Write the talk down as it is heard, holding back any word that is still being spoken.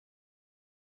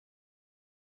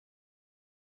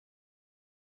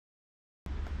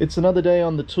It's another day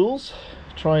on the tools,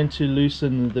 trying to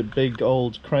loosen the big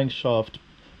old crankshaft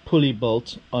pulley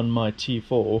bolt on my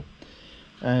T4,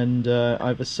 and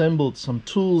I've assembled some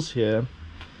tools here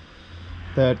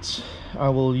that I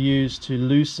will use to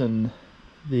loosen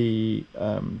the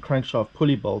crankshaft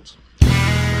pulley bolt.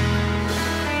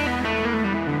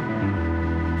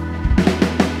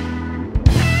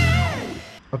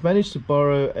 I've managed to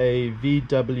borrow a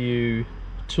VW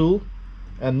tool,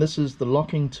 and this is the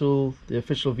locking tool, the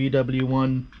official VW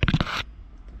one,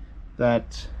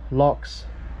 that locks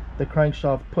the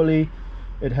crankshaft pulley.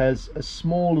 It has a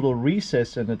small little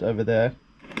recess in it over there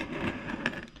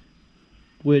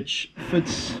which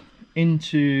fits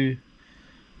into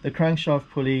the crankshaft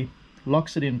pulley,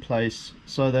 locks it in place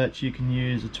so that you can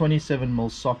use a 27mm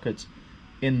socket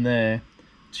in there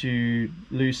to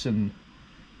loosen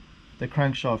the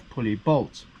crankshaft pulley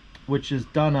bolt, which is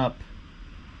done up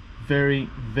very,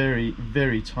 very,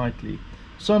 very tightly.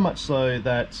 So much so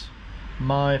that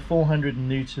my 400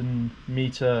 Newton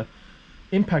meter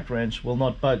impact wrench will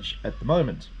not budge at the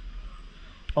moment.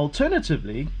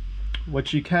 Alternatively,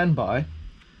 what you can buy,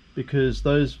 because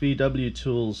those VW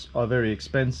tools are very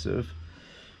expensive,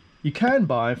 you can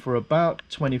buy for about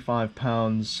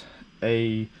 £25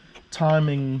 a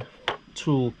timing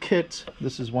tool kit.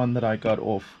 This is one that I got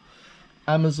off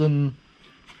Amazon.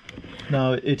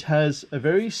 Now it has a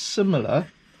very similar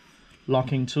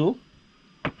locking tool,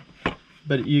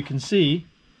 but you can see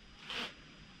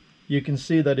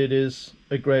that it is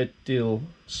a great deal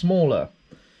smaller.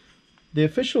 The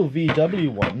official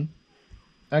VW one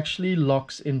actually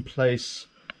locks in place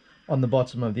on the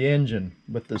bottom of the engine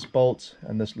with this bolt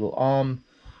and this little arm,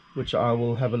 which I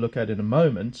will have a look at in a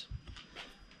moment.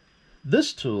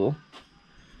 This tool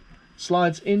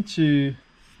slides into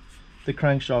the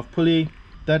crankshaft pulley.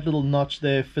 That little notch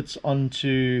there fits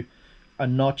onto a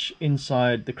notch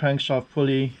inside the crankshaft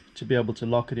pulley to be able to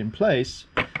lock it in place.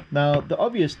 Now the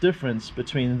obvious difference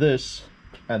between this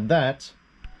and that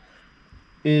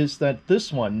is that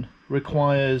this one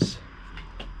requires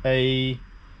a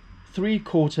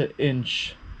 3/4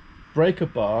 inch breaker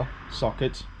bar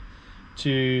socket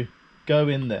to go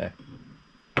in there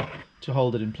to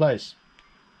hold it in place.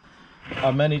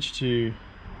 I managed to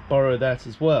borrow that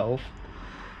as well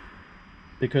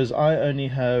because I only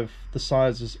have the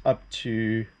sizes up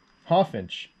to 1/2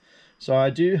 inch. So I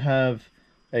do have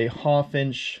a 1/2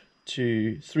 inch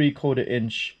to 3/4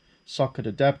 inch socket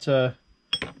adapter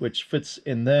which fits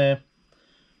in there,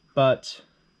 but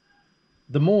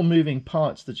the more moving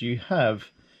parts that you have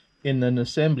in an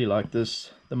assembly like this,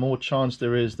 the more chance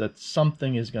there is that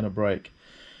something is going to break.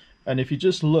 And if you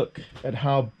just look at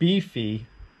how beefy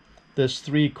this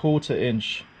 3/4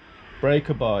 inch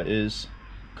breaker bar is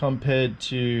compared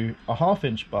to a 1/2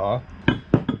 inch bar,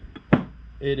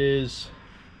 it is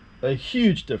a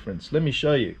huge difference. Let me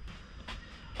show you.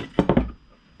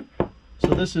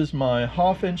 So this is my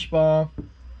 1/2 inch bar,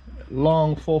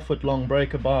 long 4-foot long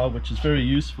breaker bar, which is very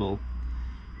useful.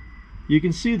 You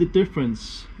can see the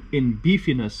difference in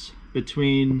beefiness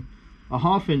between a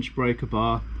 1/2 inch breaker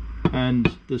bar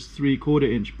and this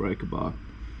 3/4 inch breaker bar.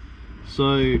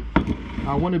 So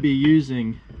I want to be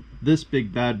using this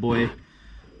big bad boy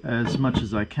as much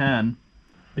as I can,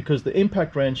 because the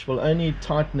impact wrench will only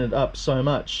tighten it up so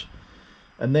much,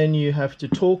 and then you have to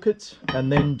torque it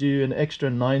and then do an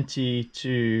extra 90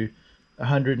 to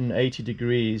 180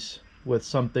 degrees with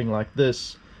something like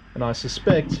this, and I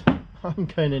suspect I'm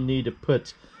going to need to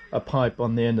put a pipe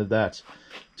on the end of that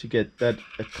to get that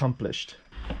accomplished.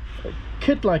 A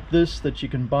kit like this that you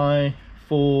can buy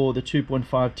for the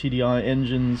 2.5 TDI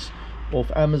engines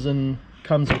off Amazon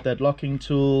comes with that locking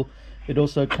tool. It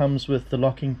also comes with the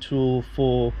locking tool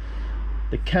for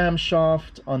the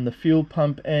camshaft on the fuel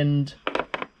pump end.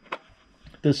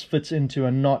 This fits into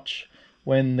a notch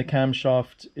when the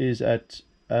camshaft is at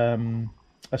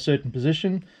a certain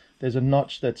position. There's a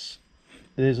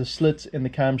slit in the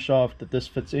camshaft that this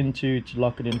fits into to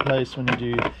lock it in place when you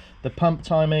do the pump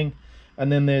timing.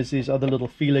 And then there's these other little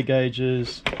feeler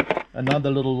gauges,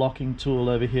 another little locking tool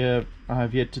over here. I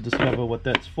have yet to discover what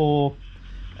that's for.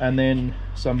 And then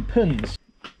some pins.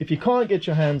 If you can't get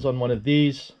your hands on one of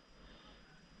these,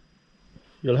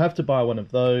 you'll have to buy one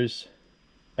of those,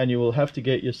 and you will have to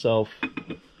get yourself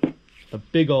a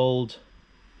big old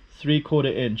 3/4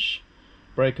 inch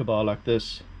breaker bar like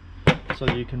this, so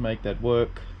that you can make that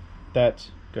work. That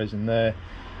goes in there,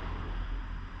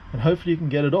 and hopefully you can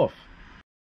get it off.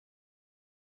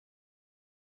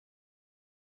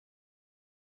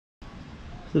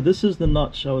 So this is the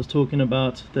notch I was talking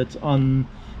about that's on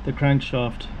the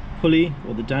crankshaft pulley,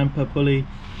 or the damper pulley.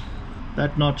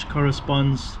 That notch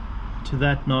corresponds to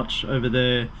that notch over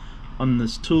there on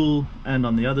this tool and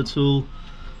on the other tool.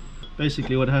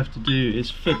 Basically what I have to do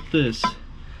is fit this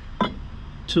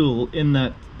tool in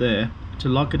that there to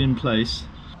lock it in place.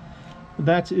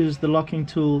 That is the locking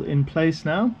tool in place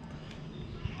now.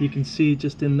 You can see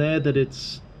just in there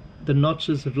that the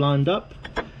notches have lined up.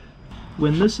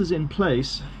 When this is in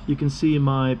place, you can see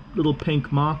my little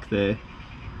pink mark there,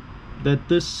 that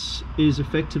this is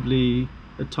effectively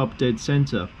a top dead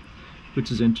center,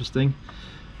 which is interesting.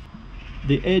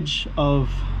 The edge of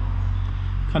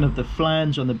kind of the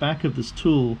flange on the back of this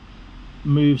tool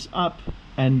moves up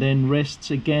and then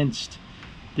rests against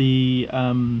the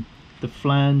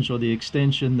flange or the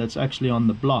extension that's actually on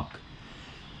the block.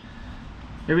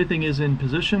 Everything is in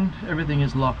position, everything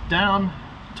is locked down,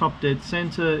 top dead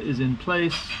center is in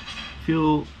place,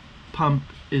 fuel pump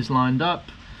is lined up.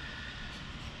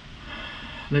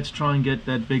 Let's try and get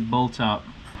that big bolt out.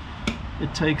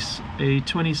 It takes a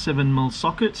 27mm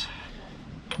socket.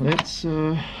 Let's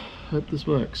hope this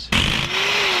works.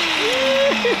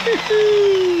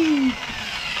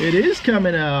 It is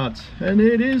coming out and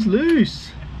it is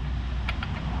loose.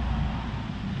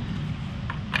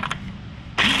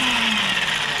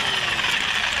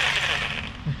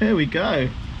 There we go.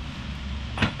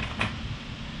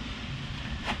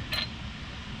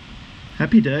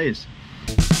 Happy days.